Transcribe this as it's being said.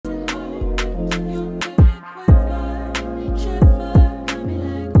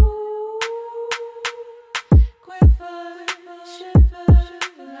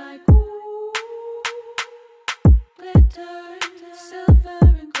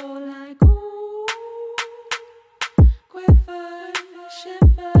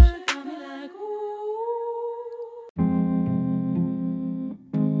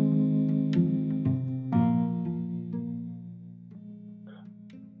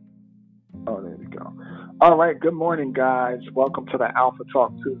Oh, there we go. All right. Good morning, guys. Welcome to the Alpha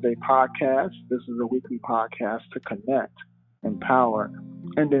Talk Tuesday podcast. This is a weekly podcast to connect, empower,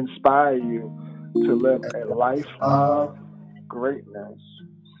 and inspire you to live a life of greatness.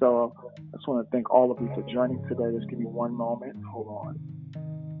 So, I just want to thank all of you for joining today. Just give me one moment. Hold on.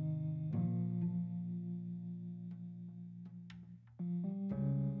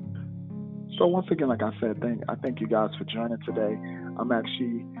 So once again, like I said, I thank you guys for joining today. I'm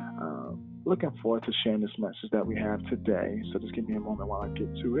actually looking forward to sharing this message that we have today. So just give me a moment while I get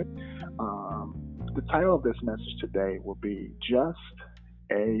to it. The title of this message today will be Just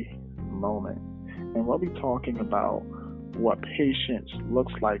a Moment. And we'll be talking about what patience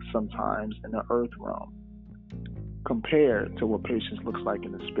looks like sometimes in the earth realm compared to what patience looks like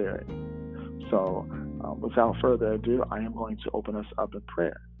in the spirit. So without further ado, I am going to open us up in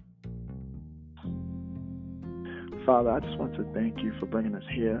prayer. Father, I just want to thank you for bringing us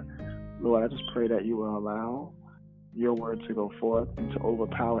here. Lord, I just pray that you will allow your word to go forth and to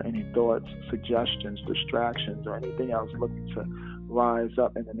overpower any thoughts, suggestions, distractions, or anything else looking to rise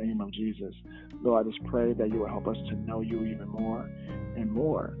up in the name of Jesus. Lord, I just pray that you will help us to know you even more and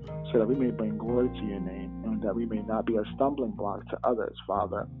more so that we may bring glory to your name and that we may not be a stumbling block to others,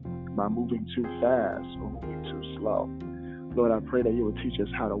 Father, by moving too fast or moving too slow. Lord, I pray that you will teach us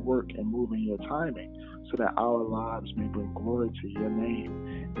how to work and move in your timing so that our lives may bring glory to your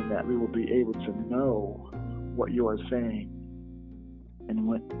name and that we will be able to know what you are saying and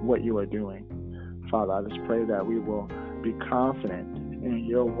what you are doing. Father, I just pray that we will be confident in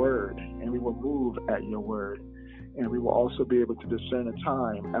your word and we will move at your word. And we will also be able to discern the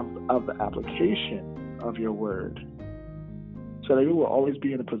time of the application of your word so that we will always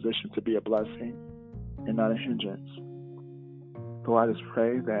be in a position to be a blessing and not a hindrance. So I just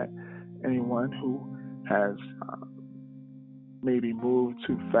pray that anyone who has maybe moved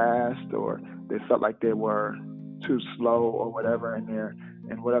too fast or they felt like they were too slow or whatever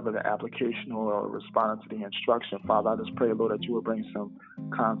in whatever the application or response to the instruction, Father, I just pray, Lord, that you will bring some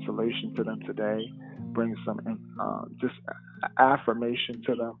consolation to them today, bring some just affirmation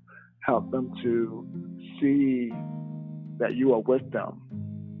to them, help them to see that you are with them.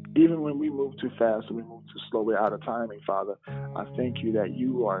 Even when we move too fast or we move too slow, we're out of timing, Father. I thank you that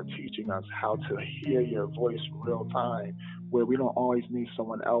you are teaching us how to hear your voice real time, where we don't always need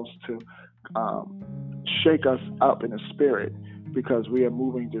someone else to shake us up in the spirit because we are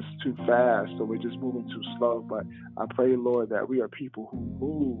moving just too fast or we're just moving too slow. But I pray, Lord, that we are people who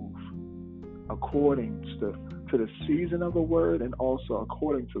move according to the season of the word and also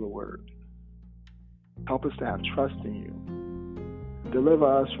according to the word. Help us to have trust in you. Deliver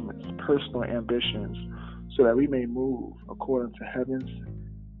us from its personal ambitions so that we may move according to heaven's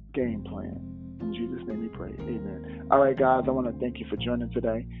game plan. In Jesus' name we pray. Amen. All right, guys, I want to thank you for joining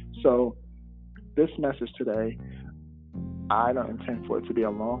today. So this message today, I don't intend for it to be a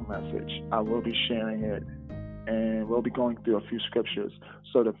long message. I will be sharing it and we'll be going through a few scriptures.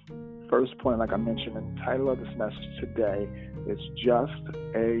 So the first point, like I mentioned, in the title of this message today is Just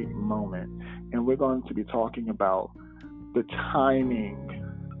a Moment. And we're going to be talking about the timing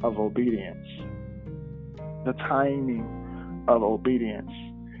of obedience. The timing of obedience.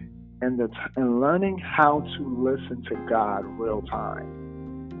 And learning how to listen to God real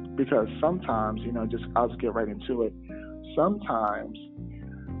time. Because sometimes, I'll just get right into it. Sometimes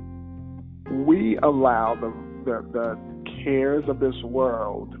we allow the cares of this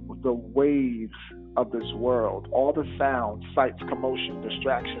world, the waves of this world, all the sounds, sights, commotion,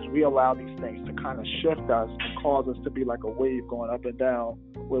 distractions, we allow these things to kind of shift us and cause us to be like a wave going up and down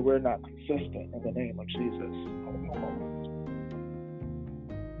where we're not consistent in the name of Jesus.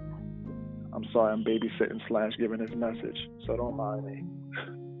 I'm sorry, I'm babysitting / giving this message, so don't mind me.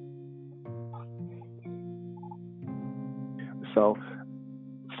 So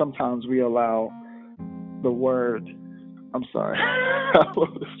sometimes we allow the word, I'm sorry, I'm a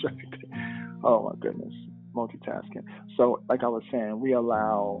little distracted. Oh my goodness, multitasking. So like I was saying, we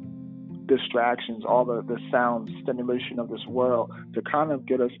allow distractions, all the sound stimulation of this world to kind of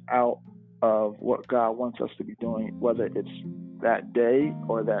get us out of what God wants us to be doing, whether it's that day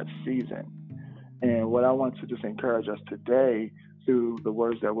or that season. And what I want to just encourage us today through the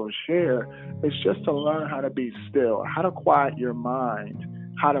words that we'll share is just to learn how to be still, how to quiet your mind,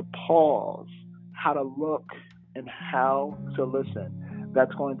 how to pause, how to look, and how to listen.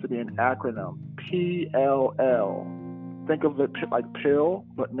 That's going to be an acronym, PLL. Think of it like pill,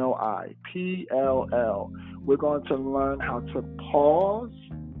 but no I. PLL. We're going to learn how to pause,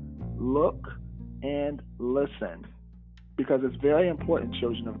 look, and listen. Because it's very important,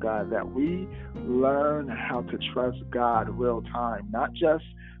 children of God, that we learn how to trust God real time, not just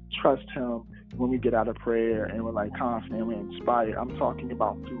trust him when we get out of prayer and we're like confident, we're inspired. I'm talking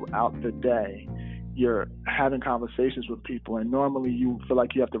about throughout the day. You're having conversations with people, and normally you feel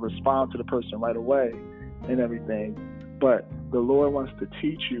like you have to respond to the person right away and everything. But the Lord wants to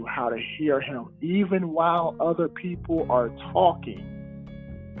teach you how to hear him even while other people are talking.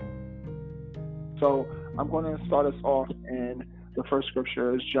 So I'm going to start us off in the first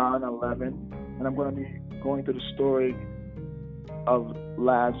scripture is John 11, and I'm going to be going through the story of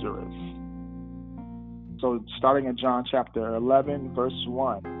Lazarus. So starting in John chapter 11, verse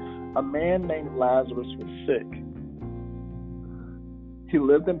 1, a man named Lazarus was sick. He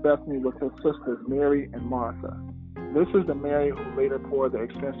lived in Bethany with his sisters Mary and Martha. This is the Mary who later poured the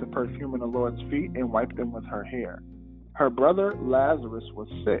expensive perfume on the Lord's feet and wiped them with her hair. Her brother Lazarus was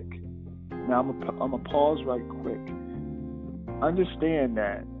sick. Now I'm going to pause right quick. Understand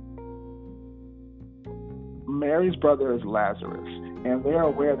that Mary's brother is Lazarus, and they're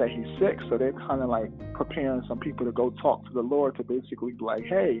aware that he's sick, so they're kind of like preparing some people to go talk to the Lord to basically be like,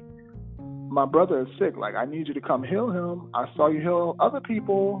 hey, my brother is sick. Like, I need you to come heal him. I saw you heal other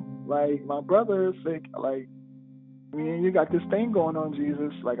people. Like, my brother is sick. Like, I mean, you got this thing going on,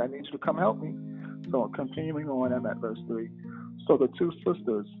 Jesus. Like, I need you to come help me. So continuing on, I'm at verse 3. So the two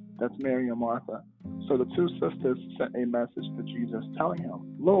sisters, that's Mary and Martha, so the two sisters sent a message to Jesus telling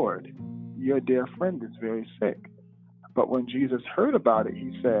him, Lord, your dear friend is very sick. But when Jesus heard about it,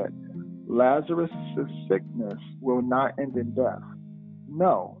 he said, Lazarus' sickness will not end in death.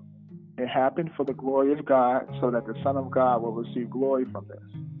 No, it happened for the glory of God, so that the Son of God will receive glory from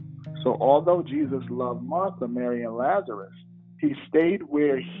this. So although Jesus loved Martha, Mary, and Lazarus, he stayed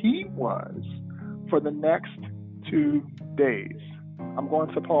where he was for the next 2 days. I'm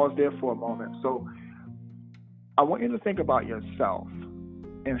going to pause there for a moment. So I want you to think about yourself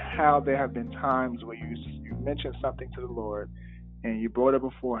and how there have been times where you mentioned something to the Lord and you brought it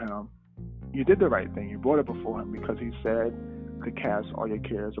before him. You did the right thing. You brought it before him because he said to cast all your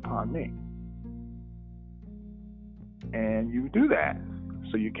cares upon me. And you do that.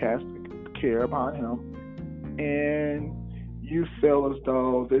 So you cast care upon him, and you feel as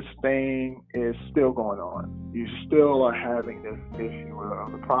though this thing is still going on. You still are having this issue or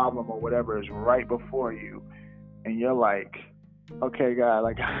the problem or whatever is right before you. And you're like, okay, God,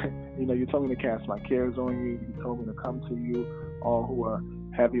 like, you told me to cast my cares on you. You told me to come to you, all who are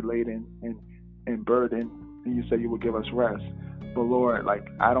heavy laden and burdened, and you said you would give us rest. But Lord, like,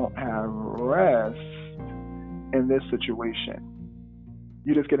 I don't have rest in this situation.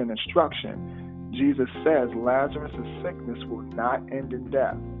 You just get an instruction. Jesus says Lazarus' sickness will not end in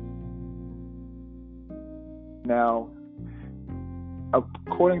death. Now,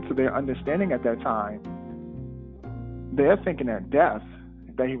 according to their understanding at that time, they're thinking that death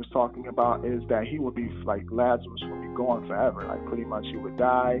that he was talking about is that he would be, like, Lazarus would be gone forever. Like, pretty much he would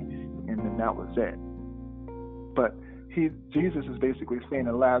die, and then that was it. But Jesus is basically saying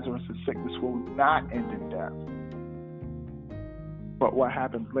that Lazarus' sickness will not end in death. But what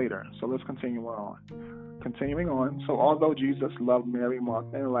happens later? So let's continue on. Continuing on, so although Jesus loved Mary,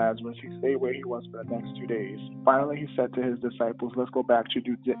 Martha, and Lazarus, he stayed where he was for the next 2 days. Finally, he said to his disciples, let's go back to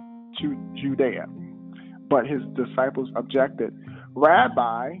Judea. But his disciples objected.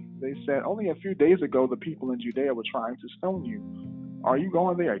 Rabbi, they said, only a few days ago the people in Judea were trying to stone you. Are you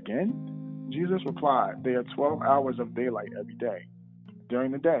going there again? Jesus replied, there are 12 hours of daylight every day.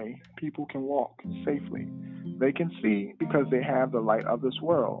 During the day, people can walk safely. They can see because they have the light of this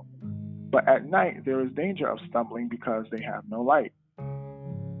world. But at night, there is danger of stumbling because they have no light.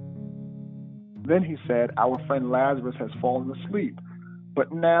 Then he said, our friend Lazarus has fallen asleep,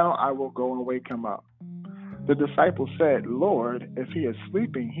 but now I will go and wake him up. The disciples said, Lord, if he is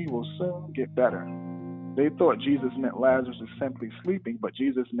sleeping, he will soon get better. They thought Jesus meant Lazarus was simply sleeping, but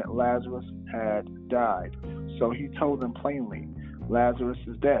Jesus meant Lazarus had died. So he told them plainly, Lazarus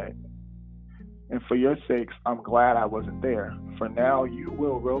is dead. And for your sakes, I'm glad I wasn't there, for now you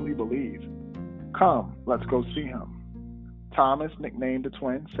will really believe. Come, let's go see him. Thomas, nicknamed the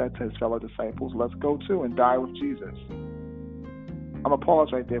twin, said to his fellow disciples, let's go too and die with Jesus. I'm going to pause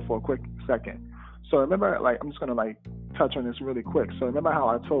right there for a quick second. So remember, I'm just going to touch on this really quick. So remember how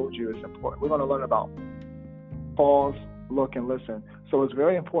I told you it's important. We're going to learn about pause, look, and listen. So it's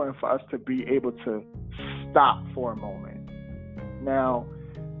very important for us to be able to stop for a moment. Now,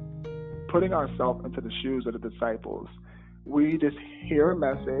 putting ourselves into the shoes of the disciples, we just hear a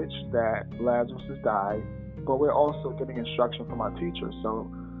message that Lazarus has died, but we're also getting instruction from our teacher.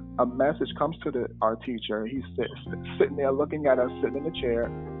 So a message comes to our teacher. He's sitting there looking at us, sitting in the chair.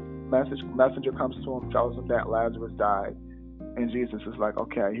 Messenger comes to him, tells him that Lazarus died. And Jesus is like,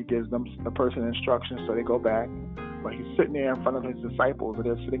 okay, he gives them the person instructions, so they go back. But he's sitting there in front of his disciples, and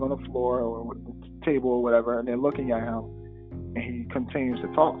they're sitting on the floor or the table or whatever, and they're looking at him, and he continues to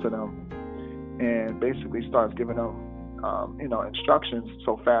talk to them and basically starts giving them, instructions.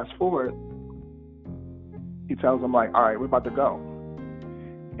 So fast forward, he tells them, like, all right, we're about to go.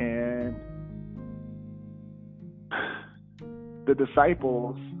 And the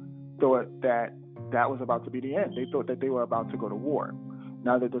disciples thought that was about to be the end. They thought that they were about to go to war.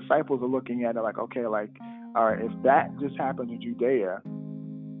 Now the disciples are looking at it like, okay, like, all right, if that just happened in Judea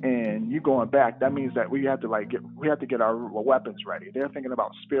and you going back, that means that we have to get our weapons ready. They're thinking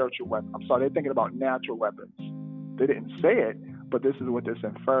about spiritual weapons. They're thinking about natural weapons. They didn't say it, but this is what this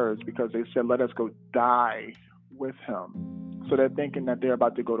infers, because they said, let us go die with him. So they're thinking that they're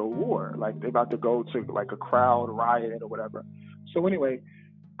about to go to war, like they're about to go to like a crowd riot or whatever. So anyway,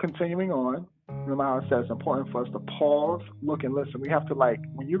 continuing on, remember how it says it's important for us to pause, look, and listen. We have to, like,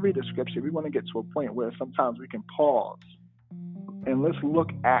 when you read the scripture, we want to get to a point where sometimes we can pause and let's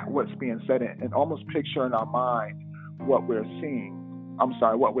look at what's being said and almost picture in our mind what we're seeing.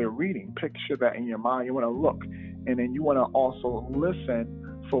 What we're reading. Picture that in your mind. You want to look, and then you want to also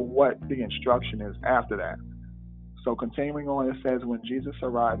listen for what the instruction is after that. So continuing on, it says, when Jesus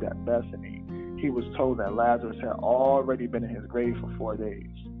arrived at Bethany, he was told that Lazarus had already been in his grave for 4 days.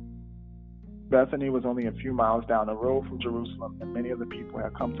 Bethany was only a few miles down the road from Jerusalem, and many of the people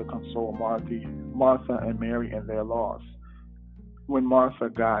had come to console Martha and Mary in their loss. When Martha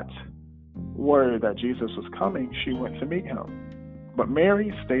got word that Jesus was coming, she went to meet him. But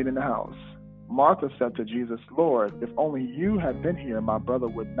Mary stayed in the house. Martha said to Jesus, Lord, if only you had been here, my brother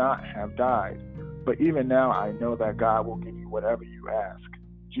would not have died. But even now I know that God will give you whatever you ask.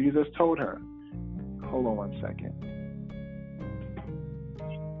 Jesus told her, hold on 1 second.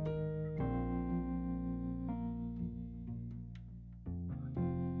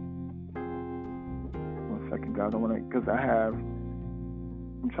 One second, guys.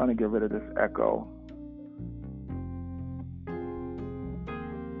 I'm trying to get rid of this echo.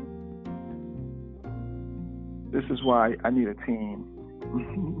 This is why I need a team.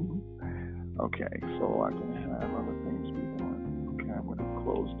 Okay, so I can have other things be done. Okay, I'm going to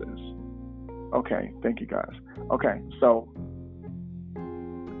close this. Okay, thank you guys. Okay, so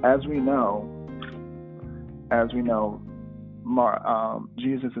as we know,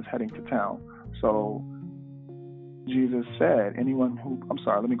 Jesus is heading to town. So Jesus said, let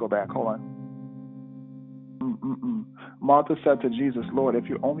me go back, hold on. Martha said to Jesus, Lord, if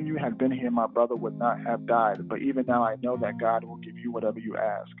you had been here, my brother would not have died. But even now I know that God will give you whatever you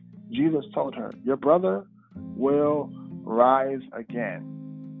ask. Jesus told her, your brother will rise again.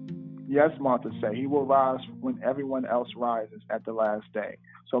 Yes, Martha said, he will rise when everyone else rises at the last day.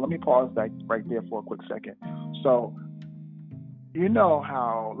 So let me pause that right there for a quick second. So, you know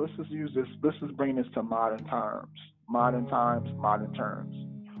how, let's just bring this to modern times. Modern times, modern terms.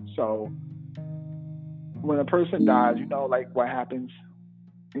 So, when a person dies, like what happens,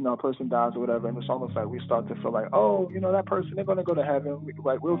 a person dies or whatever, and it's almost like we start to feel like, oh, that person, they're going to go to heaven.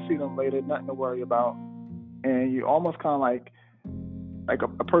 We'll see them later, nothing to worry about. And you almost kind of like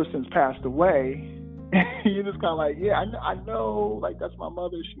a person's passed away, you're just kind of like, yeah, I know, like, that's my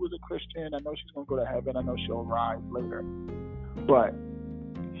mother. She was a Christian. I know she's going to go to heaven. I know she'll rise later. But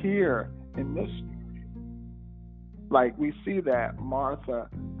here in this, like, we see that Martha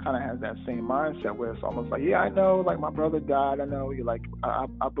kind of has that same mindset where it's almost like, yeah, I know, like, my brother died. I know, you're like, I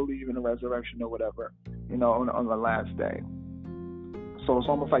believe in the resurrection or whatever, on the last day. So it's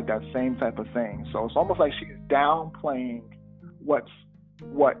almost like that same type of thing. So it's almost like she's downplaying what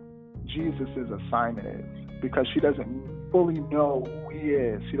Jesus' assignment is, because she doesn't fully know who he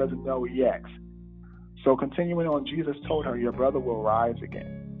is. She doesn't know yet. So continuing on, Jesus told her, your brother will rise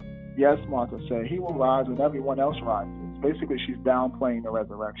again. Yes, Martha said, he will rise when everyone else rises. Basically, she's downplaying the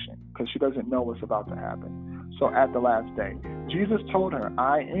resurrection because she doesn't know what's about to happen. So at the last day, Jesus told her,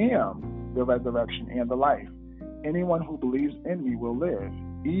 I am the resurrection and the life. Anyone who believes in me will live,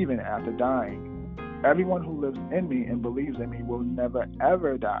 even after dying. Everyone who lives in me and believes in me will never,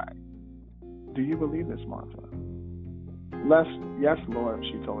 ever die. Do you believe this, Martha? Yes, Lord,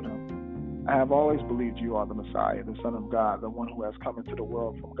 she told him. I have always believed you are the Messiah, the Son of God, the one who has come into the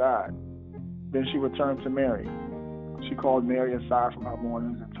world from God. Then she returned to Mary. She called Mary aside from her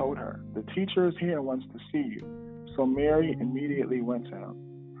mournings and told her, the teacher is here and wants to see you. So Mary immediately went to him.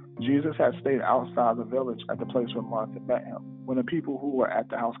 Jesus had stayed outside the village at the place where Martha met him. When the people who were at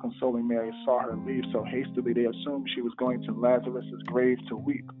the house consoling Mary saw her leave so hastily, they assumed she was going to Lazarus' grave to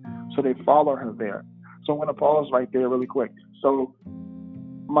weep. So they followed her there. So I'm going to pause right there really quick. So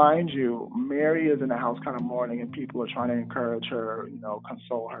mind you, Mary is in the house kind of mourning, and people are trying to encourage her,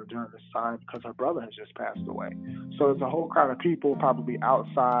 console her during this time because her brother has just passed away. So there's a whole crowd of people, probably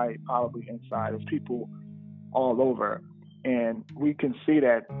outside, probably inside. There's people all over. And we can see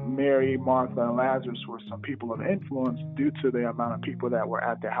that Mary, Martha, and Lazarus were some people of influence due to the amount of people that were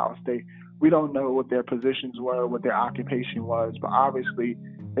at their house. We don't know what their positions were, what their occupation was, but obviously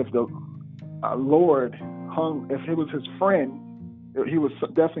if the Lord if he was his friend, he was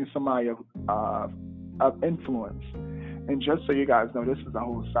definitely somebody of influence. And just so you guys know, this is a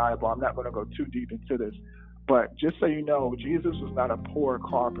whole sidebar. I'm not going to go too deep into this, but just so you know, Jesus was not a poor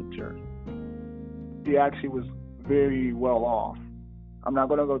carpenter. He actually was very well off. I'm not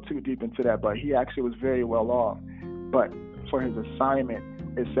going to go too deep into that, but he actually was very well off. But for his assignment,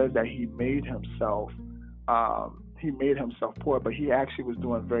 it says that he made himself poor, but he actually was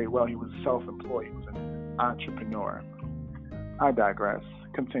doing very well. He was self-employed. He was an entrepreneur. I digress.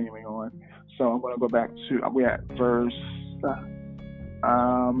 Continuing on. So I'm going to go back to, we're at verse,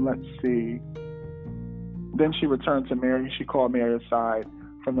 let's see. Then she returned to Mary. She called Mary aside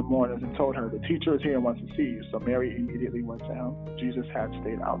from the mourners and told her, "The teacher is here and wants to see you." So Mary immediately went to him. Jesus had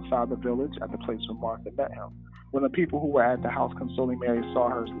stayed outside the village at the place where Martha met him. When the people who were at the house consoling Mary saw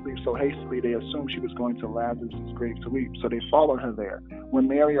her leave so hastily, they assumed she was going to Lazarus' grave to weep. So they followed her there. When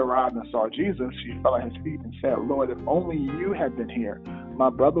Mary arrived and saw Jesus, she fell at his feet and said, "Lord, if only you had been here,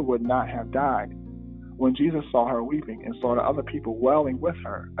 my brother would not have died." When Jesus saw her weeping and saw the other people wailing with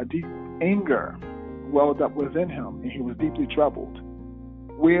her, a deep anger welled up within him, and he was deeply troubled.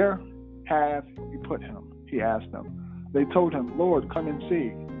 "Where have you put him?" he asked them. They told him, "Lord, come and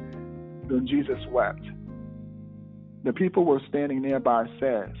see." Then Jesus wept. The people were standing nearby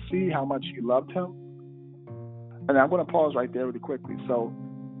said, "See how much you loved him?" And I'm going to pause right there really quickly. So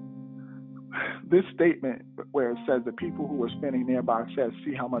this statement where it says the people who were standing nearby said,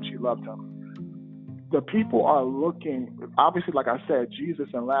 "See how much you loved him." The people are looking, obviously, like I said, Jesus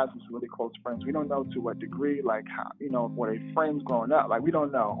and Lazarus were really close friends. We don't know to what degree, like how, were they friends growing up? Like, we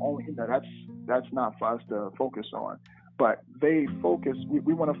don't know. Only, that's not for us to focus on. But we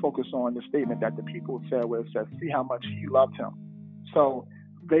want to focus on the statement that the people said where it says, "See how much he loved him." So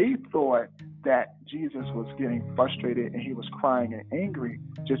they thought that Jesus was getting frustrated and he was crying and angry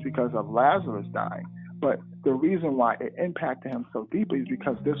just because of Lazarus dying. But the reason why it impacted him so deeply is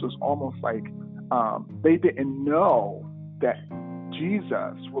because this was almost like they didn't know that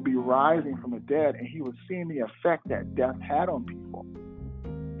Jesus would be rising from the dead, and he was seeing the effect that death had on people.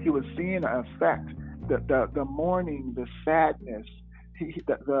 He was seeing the effect, the mourning, the sadness,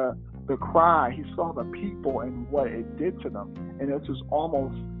 the cry. He saw the people and what it did to them. And this was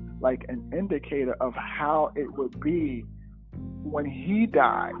almost like an indicator of how it would be when he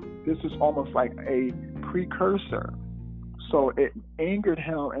died. This is almost like a precursor. So it angered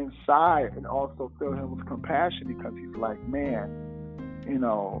him inside and also filled him with compassion because he's like, man,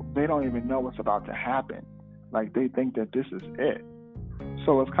 they don't even know what's about to happen. Like, they think that this is it.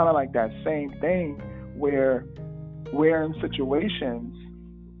 So it's kind of like that same thing where we're in situations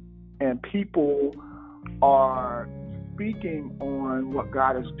and people are speaking on what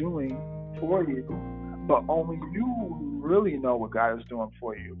God is doing for you, but only you really know what God is doing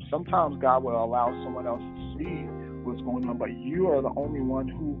for you. Sometimes God will allow someone else to see what's going on, but you are the only one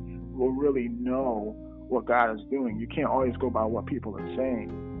who will really know what God is doing. You can't always go by what people are saying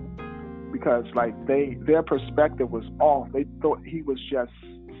because, like, their perspective was off. They thought he was just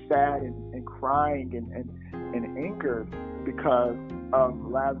sad and crying and angered because of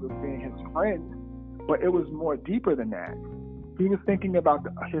Lazarus being his friend, but it was more deeper than that. He was thinking about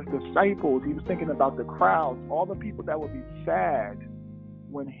his disciples. He was thinking about the crowds, all the people that would be sad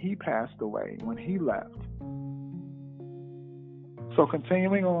when he passed away, when he left. So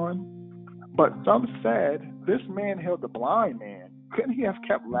continuing on, but some said, "This man healed the blind man. Couldn't he have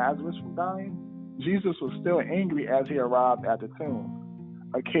kept Lazarus from dying?" Jesus was still angry as he arrived at the tomb,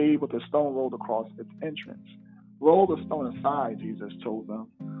 a cave with a stone rolled across its entrance. "Roll the stone aside," Jesus told them.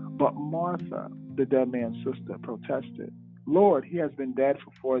 But Martha, the dead man's sister, protested, "Lord, he has been dead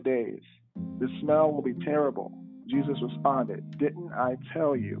for 4 days. The smell will be terrible." Jesus responded, "Didn't I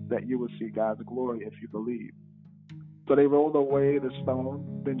tell you that you will see God's glory if you believe?" So they rolled away the stone.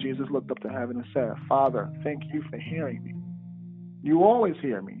 Then Jesus looked up to heaven and said, "Father, thank you for hearing me. You always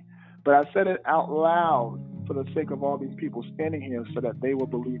hear me, but I said it out loud for the sake of all these people standing here so that they will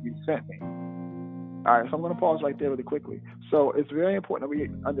believe you sent me." All right, so I'm going to pause right there really quickly. So it's very important that we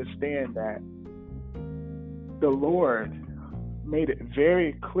understand that the Lord made it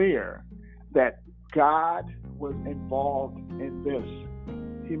very clear that God was involved in this.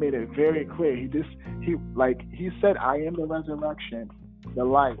 He made it very clear. He said, "I am the resurrection the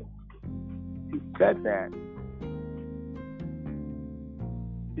life. He said that.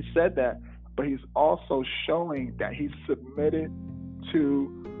 He said that, but he's also showing that he's submitted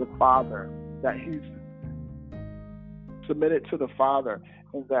to the Father, that he's submitted to the Father,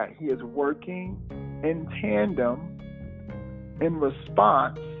 and that he is working in tandem, in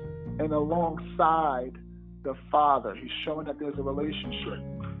response, and alongside the Father. He's showing that there's a relationship.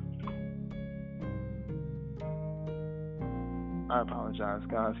 I apologize,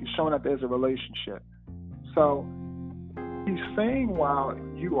 guys. He's showing that there's a relationship. So he's saying, while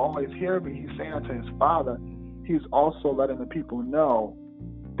you always hear me, he's saying that to his Father, he's also letting the people know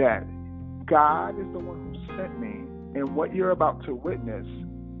that God is the one who sent me, and what you're about to witness,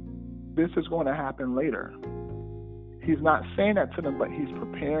 this is going to happen later. He's not saying that to them, but he's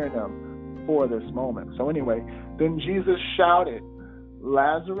preparing them for this moment. So anyway, then Jesus shouted,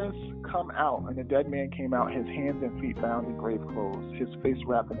 "Lazarus, come out." And the dead man came out, his hands and feet bound in grave clothes, his face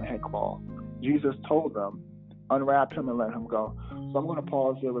wrapped in a headcloth. Jesus told them, "Unwrap him and let him go." So I'm going to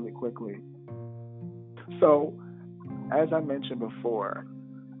pause there really quickly. So, as I mentioned before,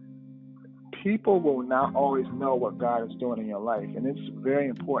 people will not always know what God is doing in your life. And it's very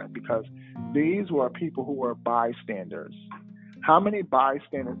important, because these were people who were bystanders. How many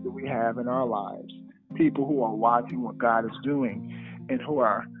bystanders do we have in our lives? People who are watching what God is doing, and who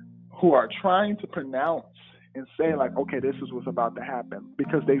are trying to pronounce and say, like, okay, this is what's about to happen,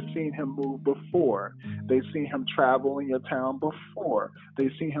 because they've seen him move before. They've seen him travel in your town before.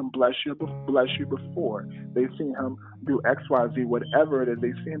 They've seen him bless you before. They've seen him do X, Y, Z, whatever it is.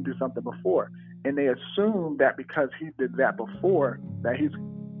 They've seen him do something before. And they assume that because he did that before, that he's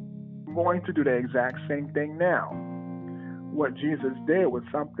going to do the exact same thing now. What Jesus did was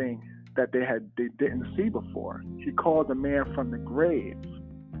something that they didn't see before. He called the man from the grave.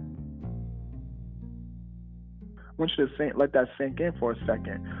 I want you to let that sink in for a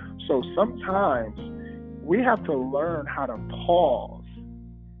second. So sometimes we have to learn how to pause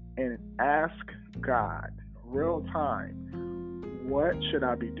and ask God, real time, what should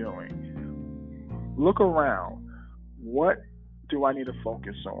I be doing? Look around. What do I need to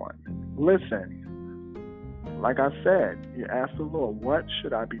focus on? Listen. Like I said, you ask the Lord, what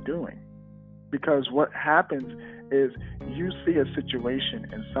should I be doing? Because what happens is you see a situation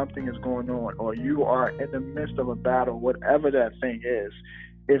and something is going on, or you are in the midst of a battle, whatever that thing is.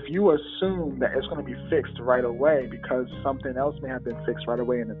 If you assume that it's going to be fixed right away because something else may have been fixed right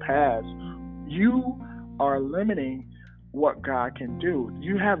away in the past, you are limiting what God can do.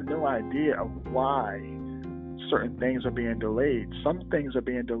 You have no idea of why certain things are being delayed. Some things are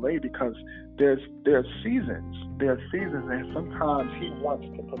being delayed because there are seasons. There are seasons, and sometimes he wants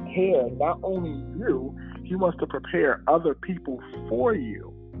to prepare not only you, he wants to prepare other people for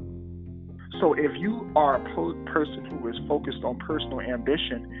you. So if you are a person who is focused on personal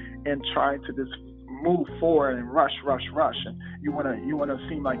ambition and trying to just move forward and rush, and you want to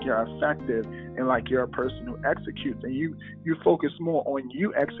seem like you're effective and like you're a person who executes, and you focus more on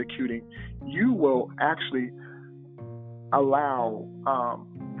you executing, you will actually allow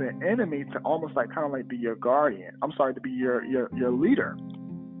the enemy to almost be your guardian. To be your leader.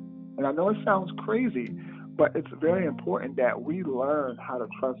 And I know it sounds crazy, but it's very important that we learn how to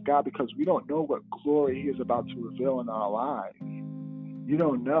trust God, because we don't know what glory he is about to reveal in our lives. You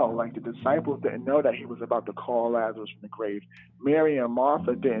don't know. Like the disciples didn't know that he was about to call Lazarus from the grave. Mary and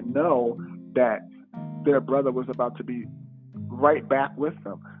Martha didn't know that their brother was about to be right back with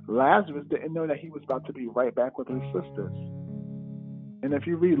them. Lazarus didn't know that he was about to be right back with his sisters. And if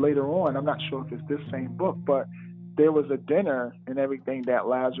you read later on, I'm not sure if it's this same book, but there was a dinner and everything that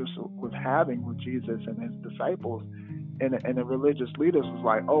Lazarus was having with Jesus and his disciples. And the religious leaders was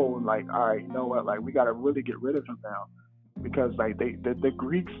like, all right, you know what? We got to really get rid of him now. Because the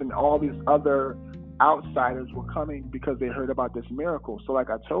Greeks and all these other outsiders were coming because they heard about this miracle. So like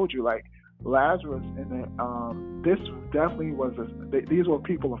I told you, Lazarus and this definitely was these were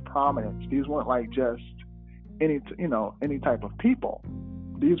people of prominence. These weren't just any type of people.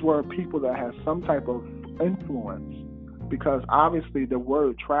 These were people that had some type of influence, because obviously the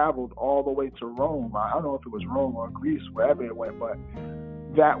word traveled all the way to Rome. I don't know if it was Rome or Greece, wherever it went, but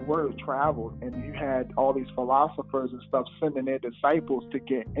that word traveled, and you had all these philosophers and stuff sending their disciples to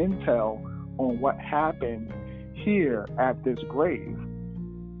get intel on what happened here at this grave.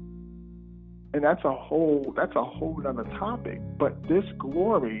 And that's a whole other topic. But this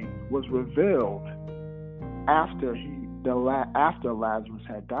glory was revealed after Lazarus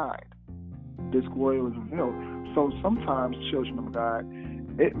had died. This glory was revealed. So sometimes, children of God,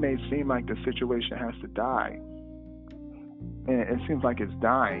 it may seem like the situation has to die. And it seems like it's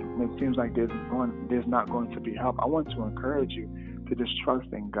dying. And it seems like there's not going to be help. I want to encourage you to just trust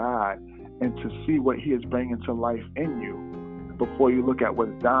in God and to see what he is bringing to life in you before you look at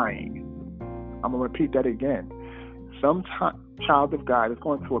what's dying. I'm going to repeat that again. Sometimes, child of God, it's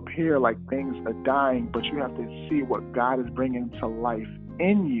going to appear like things are dying, but you have to see what God is bringing to life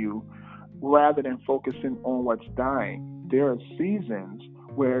in you rather than focusing on what's dying. There are seasons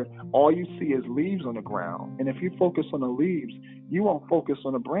where all you see is leaves on the ground. And if you focus on the leaves, you won't focus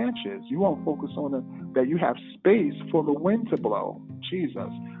on the branches. You won't focus on that you have space for the wind to blow. Jesus.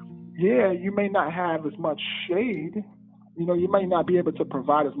 Yeah, you may not have as much shade. You may not be able to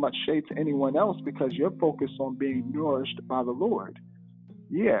provide as much shade to anyone else because you're focused on being nourished by the Lord.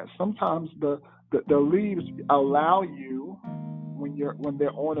 Yeah, sometimes the leaves allow you, when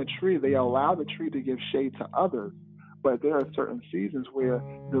they're on a tree, they allow the tree to give shade to others. But there are certain seasons where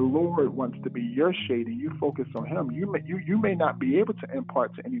the Lord wants to be your shade and you focus on him. You may not be able to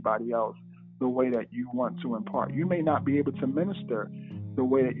impart to anybody else the way that you want to impart. You may not be able to minister the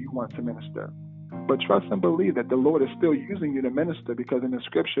way that you want to minister. But trust and believe that the Lord is still using you to minister, because in the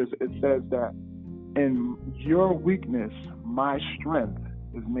scriptures it says that in your weakness, my strength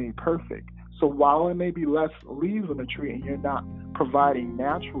is made perfect. So while it may be less leaves on the tree and you're not providing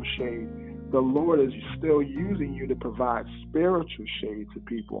natural shade, the Lord is still using you to provide spiritual shade to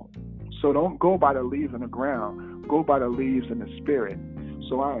people. So don't go by the leaves on the ground. Go by the leaves in the spirit.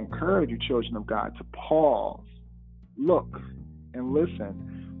 So I encourage you, children of God, to pause, look, and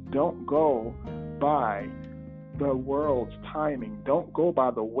listen. Don't go by the world's timing. Don't go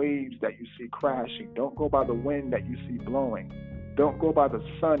by the waves that you see crashing. Don't go by the wind that you see blowing. Don't go by the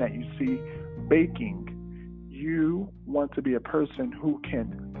sun that you see baking. You want to be a person who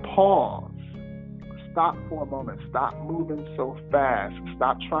can pause. Stop for a moment. Stop moving so fast.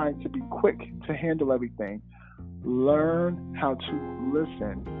 Stop trying to be quick to handle everything. Learn how to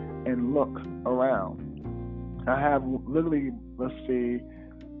listen and look around. I have literally,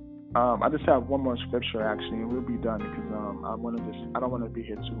 I just have one more scripture actually, and we'll be done, because I don't want to be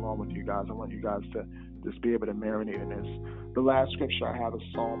here too long with you guys. I want you guys to just be able to marinate in this. The last scripture I have is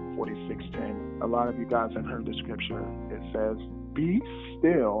Psalm 46:10. A lot of you guys have heard the scripture. It says, "Be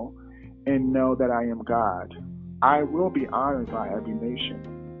still and know that I am God. I will be honored by every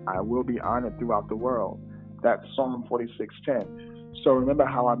nation. I will be honored throughout the world." That's Psalm 46:10. So remember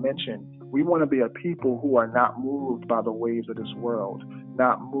how I mentioned, we want to be a people who are not moved by the waves of this world,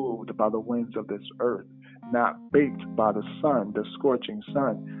 not moved by the winds of this earth, not baked by the sun, the scorching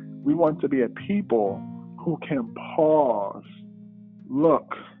sun. We want to be a people who can pause,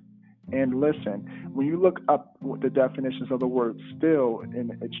 look, and listen. When you look up the definitions of the word still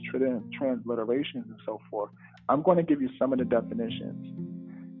in its transliterations and so forth, I'm going to give you some of the definitions.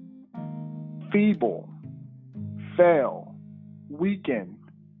 Feeble, fail, weaken,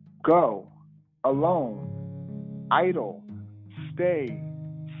 go, alone, idle, stay,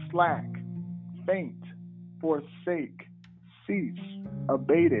 slack, faint, forsake, cease,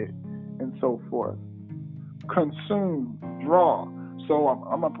 abated, and so forth. Consume, draw. So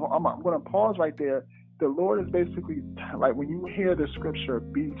I'm going to pause right there. The Lord is basically, like when you hear the scripture,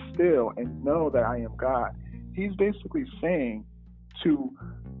 be still and know that I am God, he's basically saying to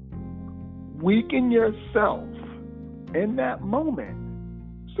weaken yourself in that moment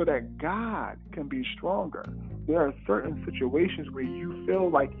so that God can be stronger. There are certain situations where you feel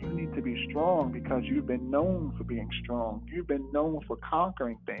like you need to be strong because you've been known for being strong. You've been known for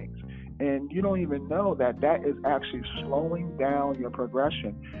conquering things. And you don't even know that is actually slowing down your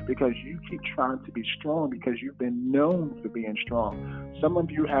progression, because you keep trying to be strong because you've been known for being strong. Some of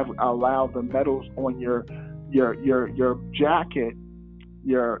you have allowed the medals on your jacket,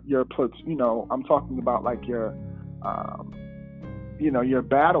 I'm talking about like your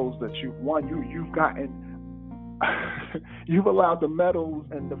battles that you've won. You've gotten you've allowed the medals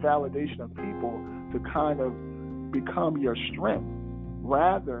and the validation of people to kind of become your strength,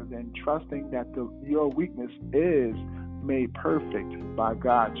 rather than trusting that your weakness is made perfect by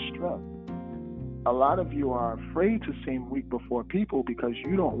God's strength. A lot of you are afraid to seem weak before people because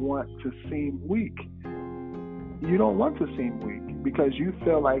you don't want to seem weak. You don't want to seem weak because you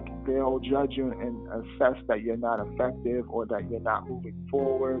feel like they'll judge you and assess that you're not effective or that you're not moving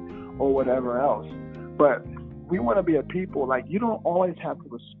forward or whatever else. But we want to be a people, like, you don't always have to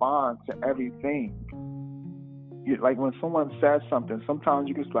respond to everything. Like when someone says something, sometimes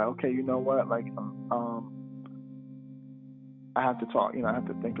you just like, okay, you know what? Like, I have to talk. I have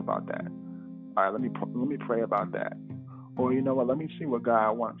to think about that. All right, let me pray about that. Or you know what? Let me see what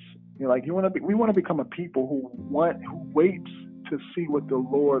God wants. We want to become a people who waits to see what the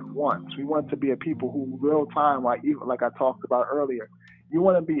Lord wants. We want to be a people who real time, like I talked about earlier. You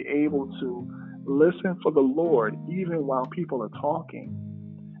want to be able to Listen for the Lord even while people are talking.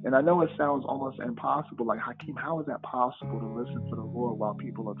 And I know it sounds almost impossible, like, Hakeem, how is that possible to listen for the Lord while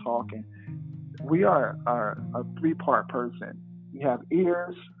people are talking? We are a three-part person. We have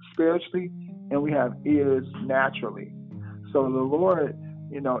ears spiritually, and we have ears naturally. So the Lord,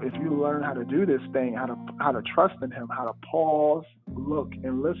 if you learn how to do this thing, how to trust in Him, how to pause, look,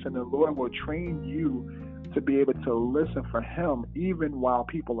 and listen, the Lord will train you to be able to listen for Him even while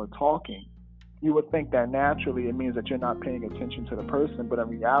people are talking. You would think that naturally it means that you're not paying attention to the person, but in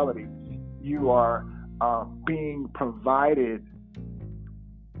reality, you are being provided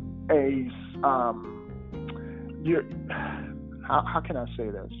how can I say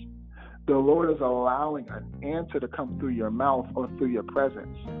this? The Lord is allowing an answer to come through your mouth or through your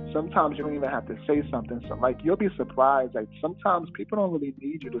presence. Sometimes you don't even have to say something. So, you'll be surprised. Sometimes people don't really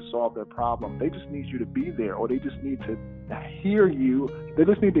need you to solve their problem. They just need you to be there, or they just need to hear you. They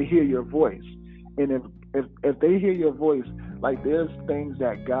just need to hear your voice. And if they hear your voice, there's things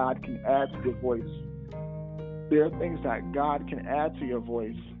that God can add to your voice. There are things that God can add to your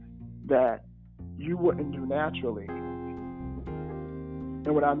voice that you wouldn't do naturally.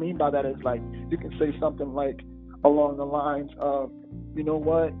 And what I mean by that is, you can say something along the lines of, you know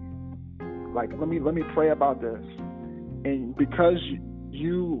what, let me pray about this. And because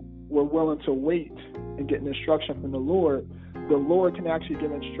you were willing to wait and get an instruction from the Lord can actually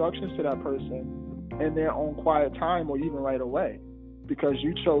give instructions to that person in their own quiet time, or even right away, because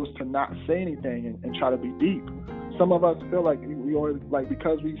you chose to not say anything and try to be deep. Some of us feel like we always,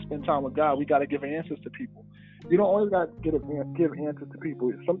 because we spend time with God, we got to give answers to people. You don't always got to give answers to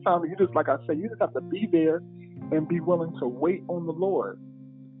people. Sometimes you just, like I said, you just have to be there and be willing to wait on the Lord.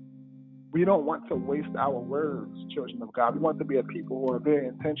 We don't want to waste our words, children of God. We want to be a people who are very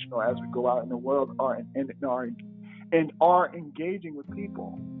intentional as we go out in the world and are engaging with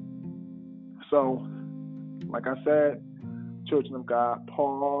people. So, like I said, children of God,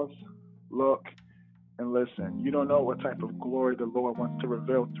 pause, look, and listen. You don't know what type of glory the Lord wants to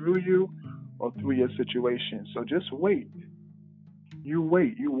reveal through you or through your situation. So just wait. You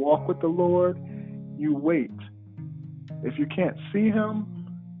wait. You walk with the Lord. You wait. If you can't see Him,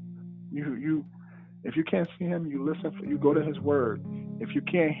 if you can't see Him, you listen. You go to His Word. If you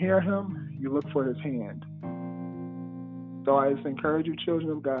can't hear Him, you look for His hand. So I just encourage you,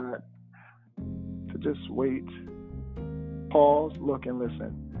 children of God, to just wait, pause, look, and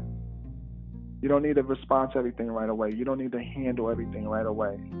listen. You don't need to respond to everything right away. You don't need to handle everything right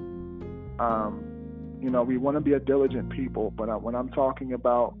away. We want to be a diligent people, but what I'm talking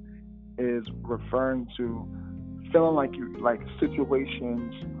about is referring to feeling like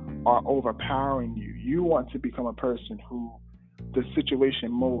situations are overpowering you. You want to become a person who the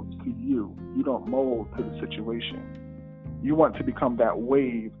situation molds to you. You don't mold to the situation. You want to become that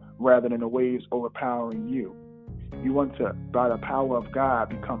wave rather than the waves overpowering you. You want to, by the power of God,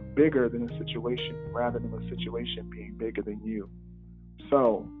 become bigger than the situation rather than the situation being bigger than you.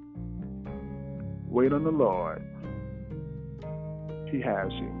 So, wait on the Lord. He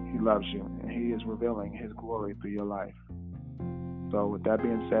has you. He loves you. And He is revealing His glory through your life. So with that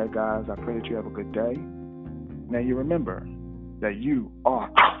being said, guys, I pray that you have a good day. Now you remember that you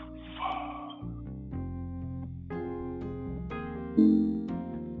are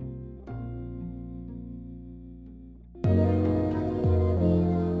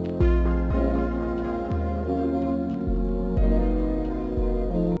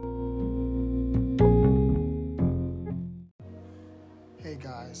Hey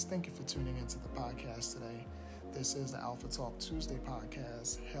guys, thank you for tuning into the podcast today. This is the Alpha Talk Tuesday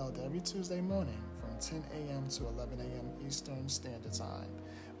podcast, held every Tuesday morning from 10 a.m. to 11 a.m. Eastern Standard Time.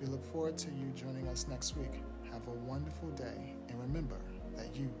 We look forward to you joining us next week. Have a wonderful day, and remember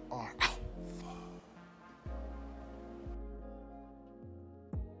that you are Alpha.